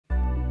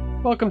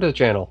Welcome to the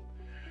channel.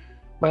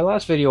 My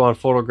last video on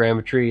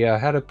photogrammetry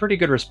had a pretty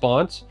good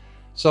response,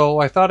 so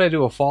I thought I'd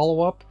do a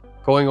follow-up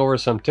going over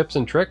some tips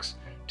and tricks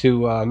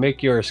to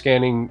make your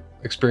scanning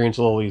experience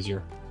a little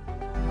easier.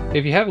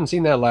 If you haven't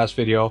seen that last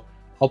video,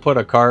 I'll put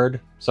a card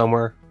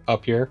somewhere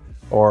up here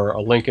or a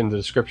link in the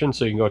description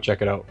so you can go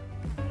check it out.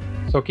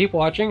 So keep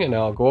watching and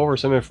I'll go over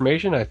some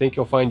information I think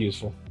you'll find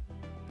useful.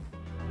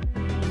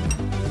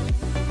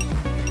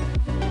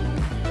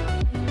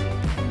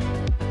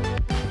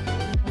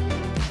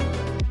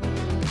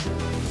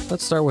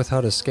 Let's start with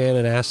how to scan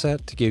an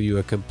asset to give you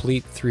a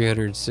complete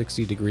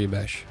 360-degree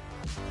mesh.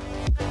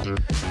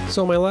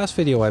 So in my last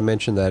video I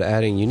mentioned that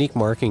adding unique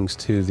markings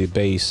to the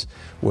base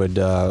would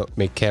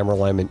make camera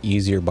alignment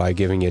easier by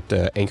giving it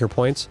anchor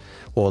points.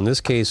 Well, in this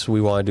case we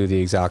want to do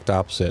the exact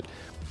opposite.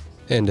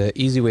 And an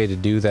easy way to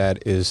do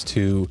that is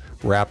to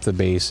wrap the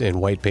base in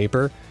white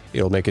paper.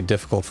 It'll make it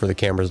difficult for the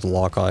cameras to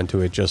lock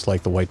onto it, just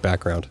like the white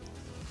background.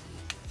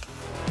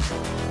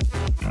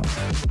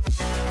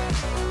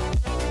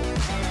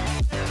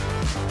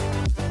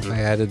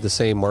 I added the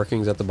same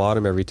markings at the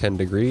bottom every 10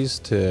 degrees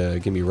to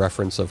give me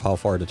reference of how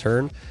far to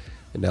turn.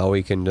 And now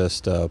we can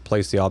just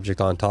place the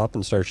object on top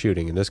and start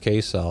shooting. In this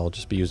case, I'll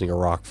just be using a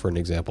rock for an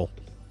example.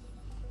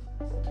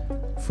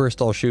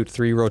 First, I'll shoot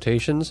 3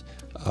 rotations.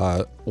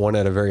 One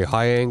at a very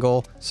high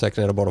angle,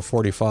 second at about a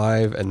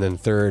 45, and then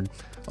third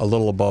a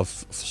little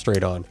above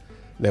straight on.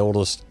 Then we'll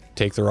just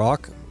take the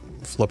rock,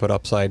 flip it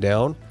upside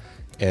down,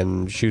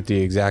 and shoot the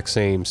exact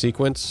same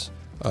sequence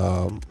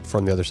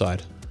from the other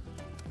side.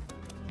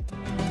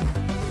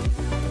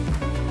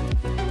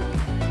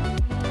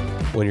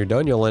 When you're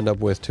done, you'll end up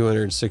with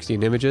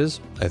 216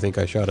 images. I think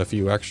I shot a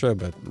few extra,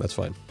 but that's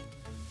fine.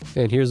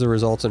 And here's the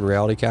results in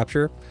reality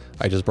capture.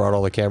 I just brought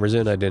all the cameras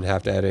in. I didn't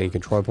have to add any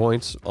control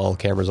points. All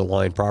cameras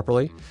aligned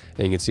properly.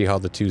 And you can see how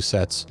the 2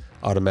 sets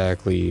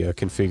automatically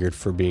configured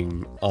for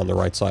being on the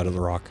right side of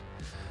the rock.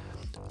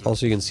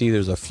 Also, you can see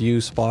there's a few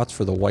spots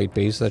for the white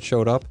base that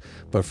showed up,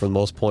 but for the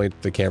most part,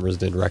 the cameras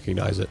didn't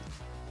recognize it.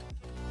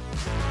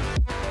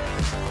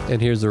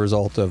 And here's the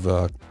result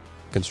of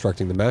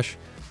constructing the mesh.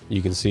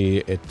 You can see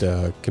it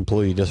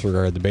completely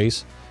disregarded the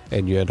base,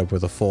 and you end up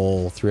with a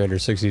full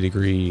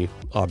 360-degree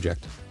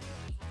object.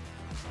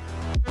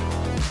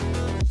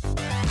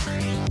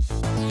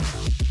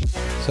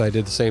 So I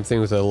did the same thing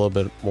with a little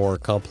bit more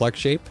complex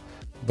shape,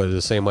 but the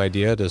same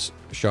idea, just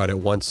shot it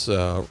once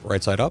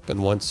right side up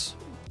and once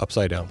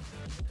upside down.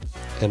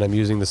 And I'm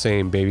using the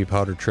same baby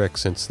powder trick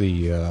since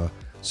the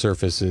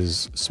surface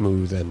is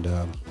smooth and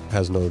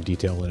has no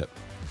detail in it.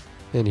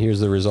 And here's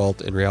the result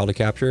in reality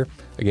capture.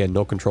 Again,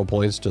 no control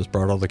points, just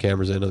brought all the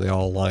cameras in and they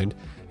all aligned.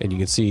 And you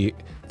can see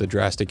the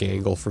drastic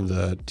angle from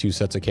the 2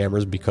 sets of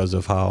cameras because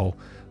of how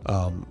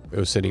it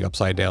was sitting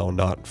upside down,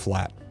 not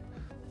flat.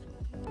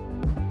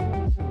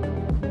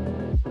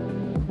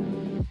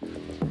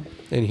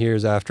 And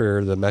here's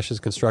after the mesh is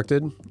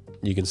constructed.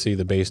 You can see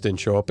the base didn't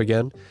show up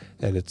again,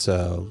 and it's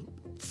a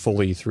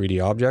fully 3D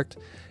object.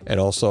 And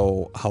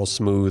also how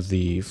smooth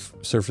the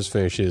surface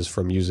finish is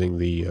from using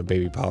the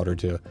baby powder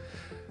to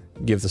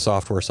give the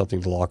software something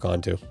to lock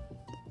onto.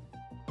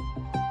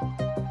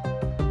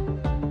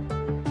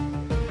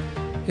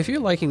 If you're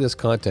liking this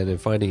content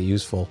and finding it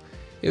useful,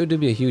 it would do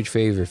me a huge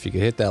favor if you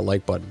could hit that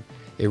like button.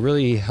 It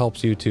really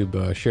helps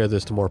YouTube share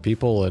this to more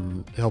people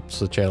and helps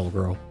the channel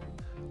grow.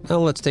 Now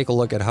let's take a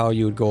look at how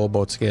you would go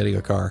about scanning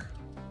a car.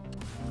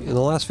 In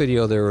the last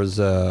video there was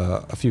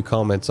a few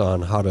comments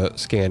on how to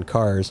scan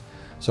cars,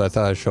 so I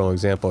thought I'd show an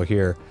example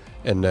here.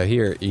 And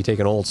here you take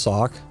an old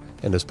sock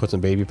and just put some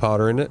baby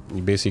powder in it.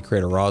 You basically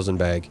create a rosin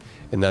bag,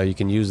 and now you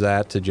can use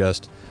that to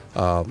just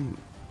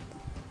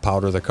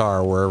powder the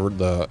car wherever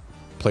the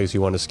place you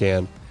want to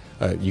scan.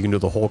 You can do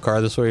the whole car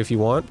this way if you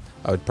want.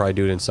 I would probably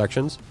do it in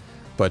sections,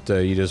 but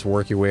you just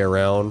work your way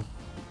around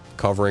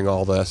covering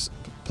all the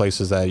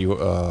places that you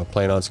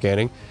plan on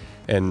scanning.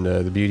 And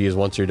the beauty is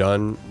once you're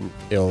done,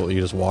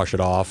 you just wash it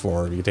off,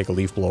 or you take a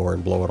leaf blower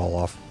and blow it all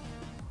off.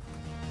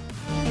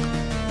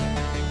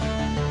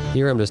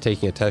 Here I'm just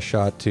taking a test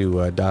shot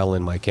to dial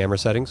in my camera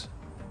settings.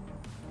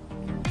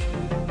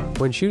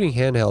 When shooting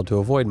handheld, to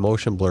avoid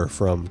motion blur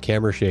from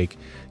camera shake,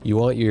 you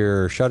want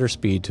your shutter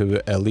speed to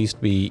at least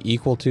be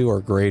equal to or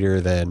greater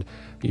than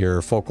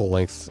your focal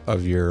length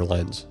of your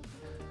lens.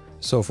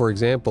 So for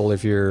example,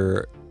 if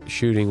you're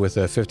shooting with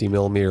a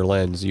 50mm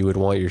lens, you would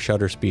want your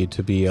shutter speed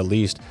to be at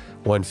least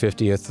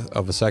 1/50th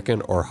of a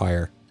second or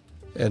higher.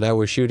 And I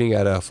was shooting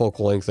at a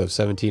focal length of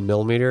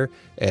 17mm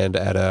and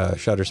at a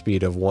shutter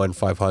speed of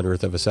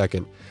 1/500th of a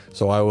second.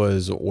 So I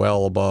was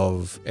well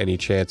above any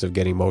chance of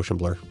getting motion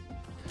blur.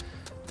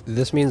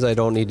 This means I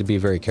don't need to be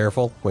very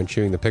careful when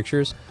shooting the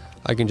pictures.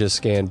 I can just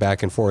scan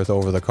back and forth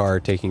over the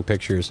car taking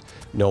pictures,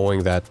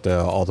 knowing that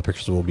all the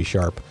pictures will be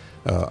sharp.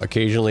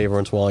 Occasionally, every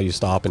once in a while, you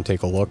stop and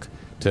take a look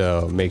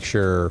to make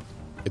sure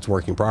it's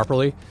working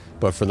properly.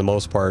 But for the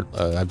most part,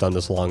 I've done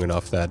this long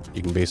enough that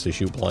you can basically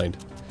shoot blind.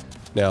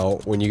 Now,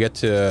 when you get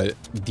to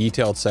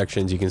detailed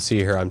sections, you can see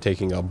here I'm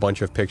taking a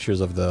bunch of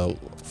pictures of the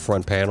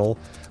front panel,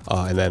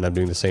 and then I'm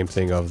doing the same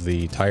thing of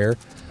the tire.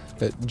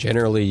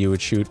 Generally, you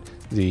would shoot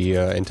the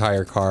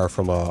entire car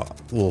from a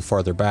little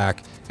farther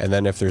back, and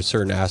then if there's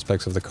certain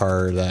aspects of the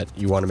car that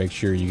you want to make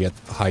sure you get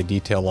high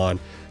detail on,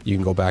 you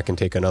can go back and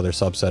take another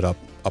subset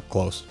up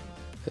close.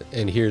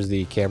 And here's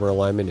the camera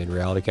alignment in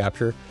reality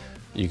capture.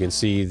 You can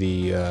see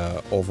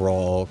the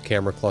overall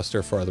camera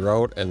cluster farther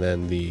out, and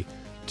then the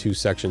two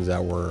sections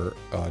that were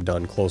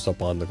done close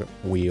up on the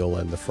wheel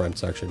and the front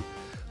section.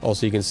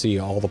 Also, you can see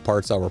all the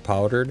parts that were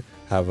powdered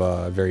have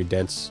a very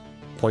dense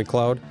point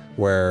cloud,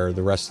 where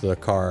the rest of the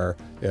car,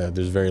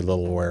 there's very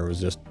little where it was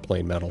just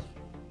plain metal.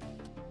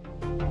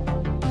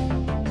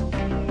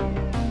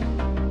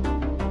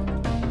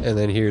 And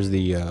then here's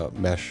the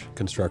mesh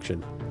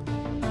construction.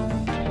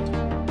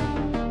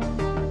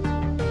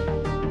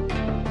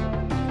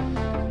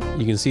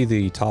 You can see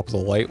the top of the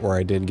light where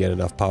I didn't get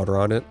enough powder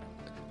on it,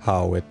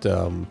 how it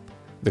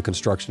the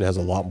construction has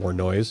a lot more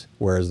noise,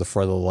 whereas the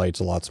front of the light's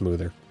a lot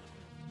smoother.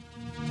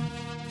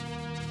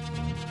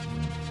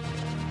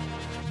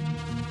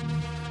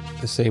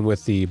 The same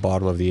with the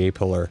bottom of the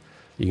A-pillar.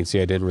 You can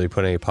see I didn't really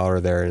put any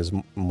powder there, and it's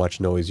much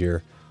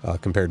noisier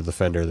compared to the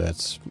fender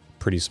that's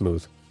pretty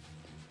smooth.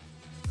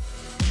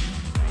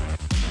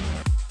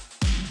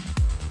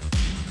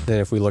 Then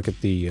if we look at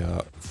the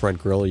front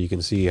grille, you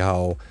can see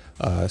how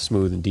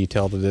smooth and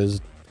detailed it is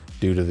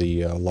due to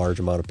the large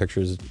amount of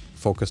pictures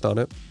focused on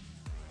it.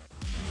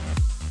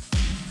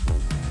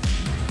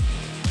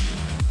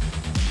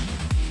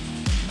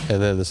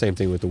 And then the same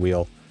thing with the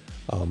wheel.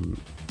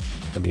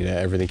 I mean,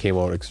 everything came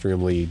out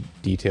extremely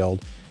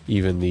detailed.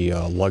 Even the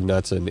lug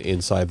nuts and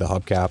inside the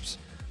hubcaps,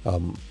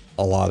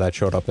 a lot of that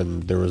showed up,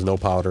 and there was no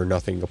powder,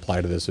 nothing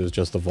applied to this. It was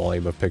just the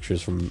volume of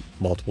pictures from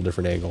multiple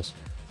different angles.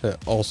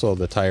 Also,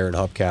 the tire and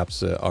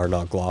hubcaps are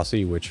not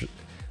glossy, which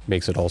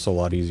makes it also a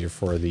lot easier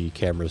for the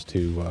cameras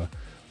to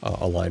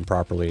align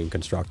properly and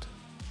construct.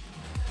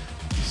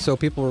 So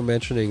people were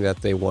mentioning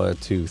that they wanted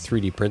to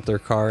 3D print their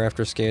car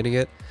after scanning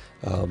it,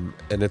 and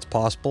it's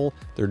possible.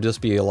 There'd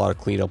just be a lot of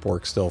cleanup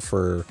work still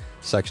for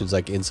sections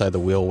like inside the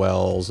wheel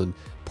wells and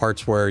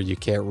parts where you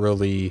can't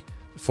really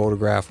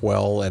photograph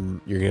well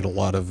and you're getting a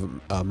lot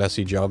of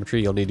messy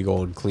geometry. You'll need to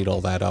go and clean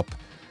all that up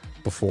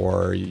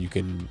before you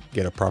can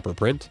get a proper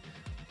print.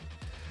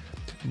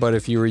 But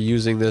if you were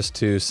using this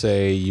to,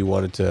 say, you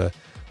wanted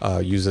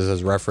to use this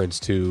as reference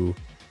to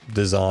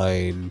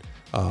design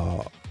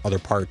other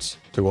parts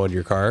to go into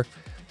your car,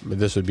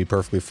 this would be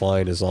perfectly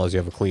fine as long as you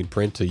have a clean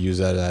print to use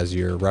that as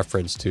your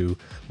reference to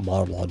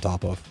model on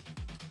top of.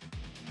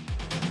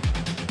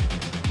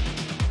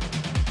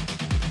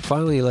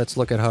 Finally, let's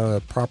look at how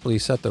to properly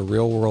set the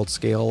real-world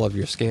scale of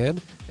your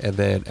scan and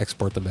then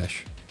export the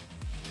mesh.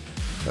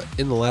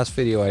 In the last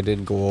video, I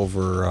didn't go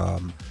over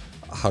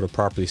how to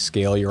properly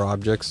scale your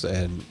objects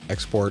and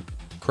export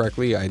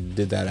correctly. I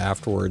did that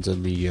afterwards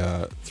in the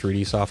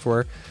 3D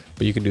software,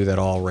 but you can do that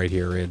all right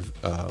here in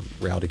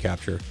Reality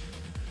Capture.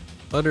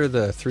 Under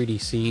the 3D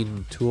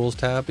Scene Tools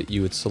tab,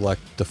 you would select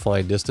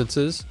Define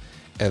Distances,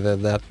 and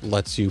then that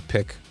lets you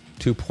pick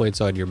 2 points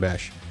on your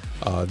mesh.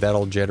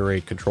 That'll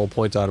generate control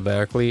points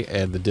automatically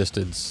and the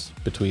distance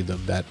between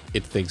them that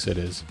it thinks it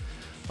is.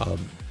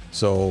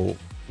 So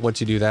once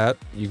you do that,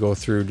 you go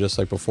through just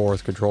like before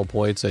with control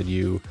points and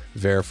you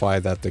verify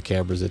that the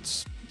cameras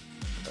it's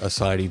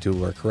assigning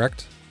to are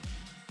correct.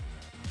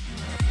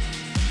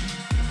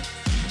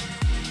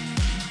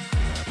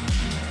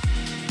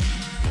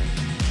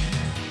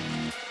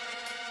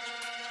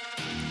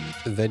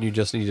 Then you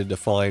just need to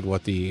define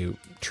what the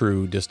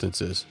true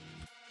distance is.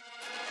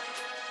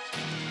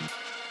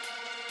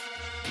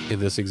 In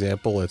this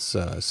example, it's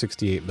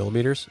 68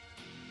 millimeters.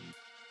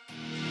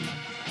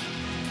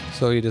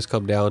 So you just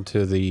come down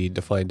to the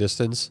defined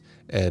distance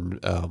and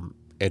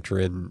enter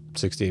in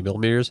 68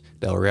 millimeters.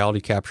 Now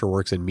Reality Capture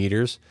works in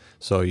meters,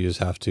 so you just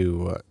have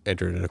to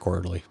enter it in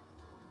accordingly.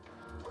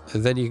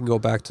 And then you can go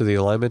back to the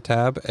alignment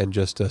tab and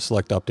just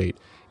select update,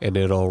 and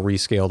it'll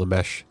rescale the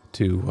mesh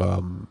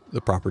to the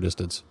proper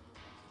distance.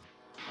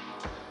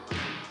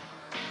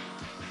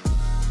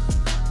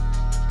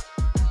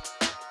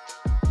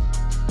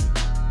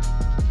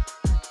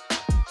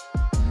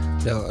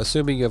 Now,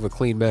 assuming you have a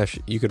clean mesh,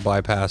 you could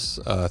bypass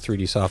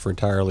 3D software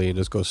entirely and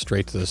just go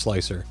straight to the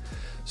slicer.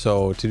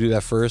 So to do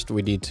that first,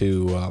 we need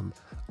to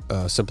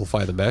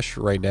simplify the mesh.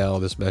 Right now,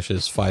 this mesh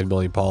is 5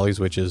 million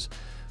polys, which is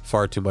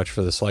far too much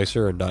for the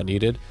slicer and not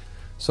needed.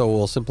 So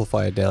we'll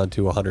simplify it down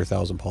to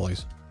 100,000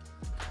 polys.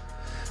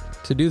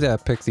 To do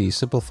that, pick the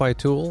Simplify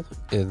tool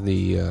in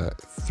the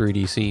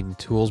 3D Scene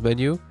Tools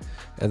menu,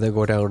 and then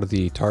go down to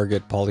the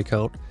Target Poly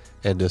Count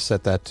and just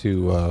set that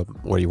to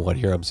what do you want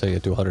here. I'm setting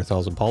it to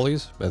 100,000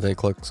 polys, and then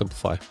click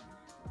Simplify.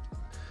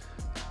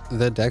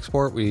 Then to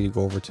export, we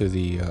go over to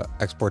the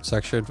export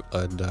section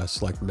and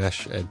select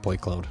Mesh and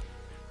Point Cloud.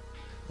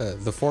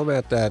 The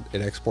format that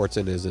it exports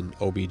in is an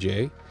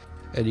OBJ,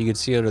 and you can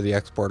see under the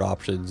export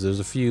options, there's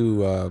a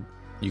few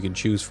you can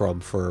choose from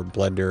for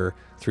Blender,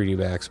 3D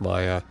Max,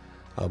 Maya,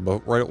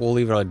 but we'll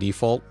leave it on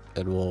default,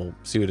 and we'll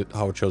see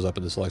how it shows up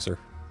in the slicer.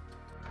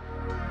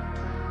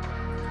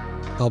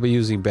 I'll be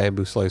using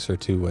Bamboo Slicer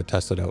to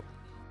test it out.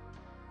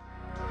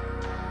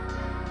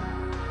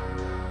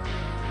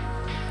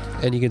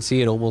 And you can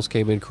see it almost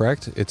came in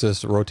correct. It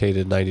just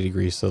rotated 90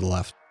 degrees to the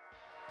left.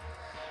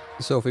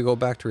 So if we go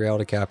back to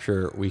reality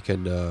capture, we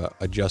can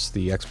adjust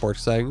the export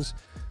settings,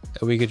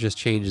 and we can just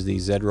change the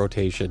Z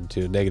rotation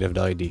to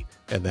 -90,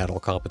 and that'll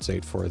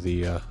compensate for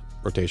the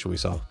rotation we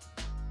saw.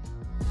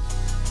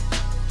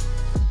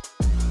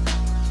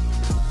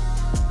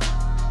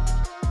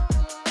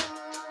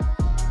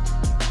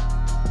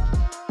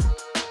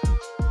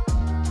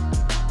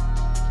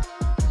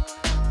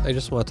 I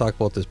just want to talk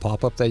about this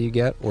pop-up that you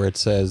get where it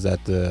says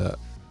that the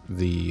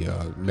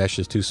mesh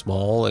is too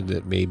small and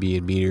it may be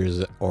in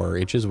meters or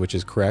inches, which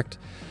is correct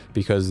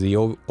because the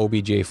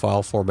OBJ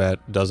file format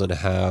doesn't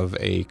have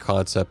a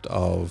concept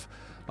of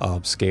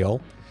scale.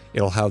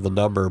 It'll have the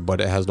number,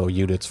 but it has no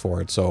units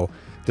for it. So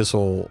this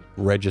will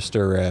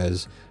register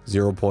as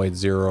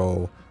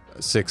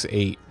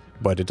 0.068,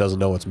 but it doesn't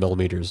know it's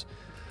millimeters.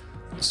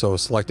 So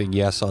selecting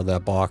yes on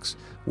that box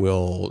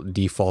will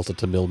default it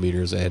to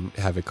millimeters and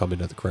have it come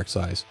in at the correct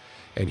size.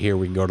 And here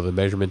we can go to the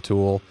measurement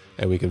tool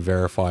and we can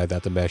verify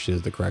that the mesh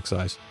is the correct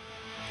size.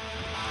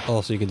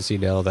 Also, you can see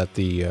now that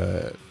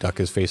the duck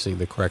is facing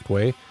the correct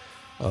way.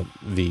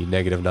 The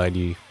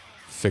 -90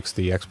 fixed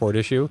the export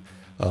issue.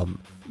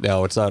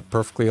 Now it's not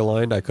perfectly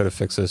aligned. I could have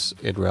fixed this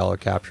in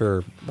reality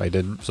capture. I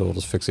didn't, so we'll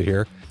just fix it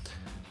here.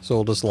 So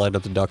we'll just line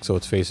up the duck so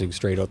it's facing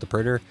straight out the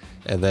printer,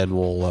 and then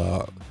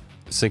we'll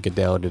sink it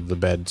down into the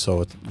bed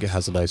so it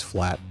has a nice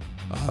flat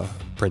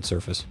print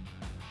surface.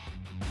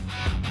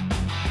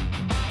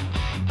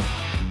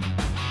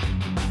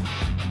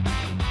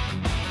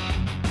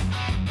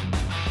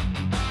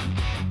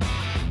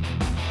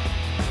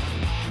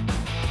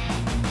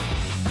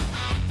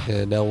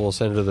 And now we'll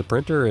send it to the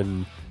printer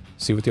and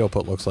see what the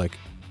output looks like.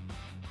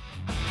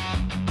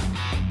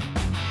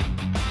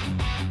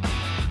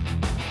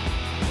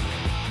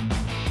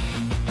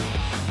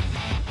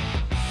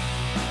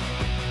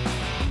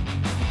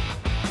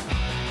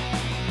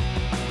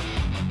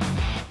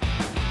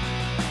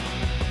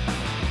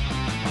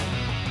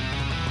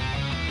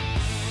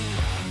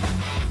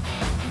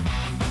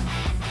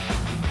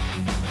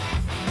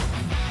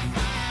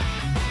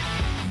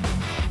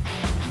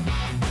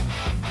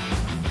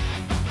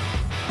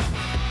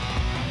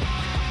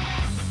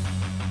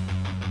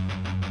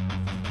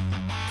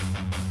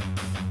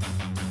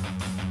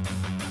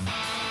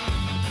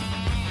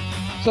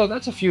 So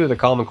that's a few of the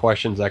common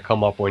questions that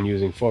come up when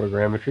using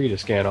photogrammetry to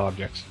scan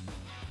objects.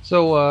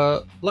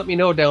 So let me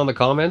know down in the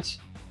comments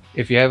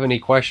if you have any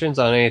questions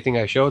on anything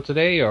I showed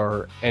today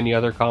or any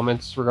other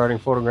comments regarding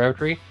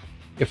photogrammetry.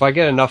 If I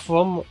get enough of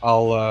them,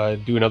 I'll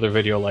do another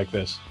video like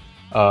this.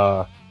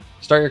 Start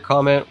your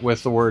comment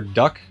with the word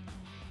duck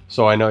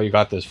so I know you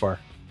got this far.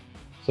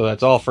 So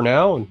that's all for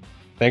now, and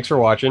thanks for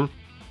watching,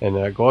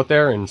 and go out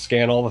there and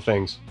scan all the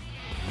things.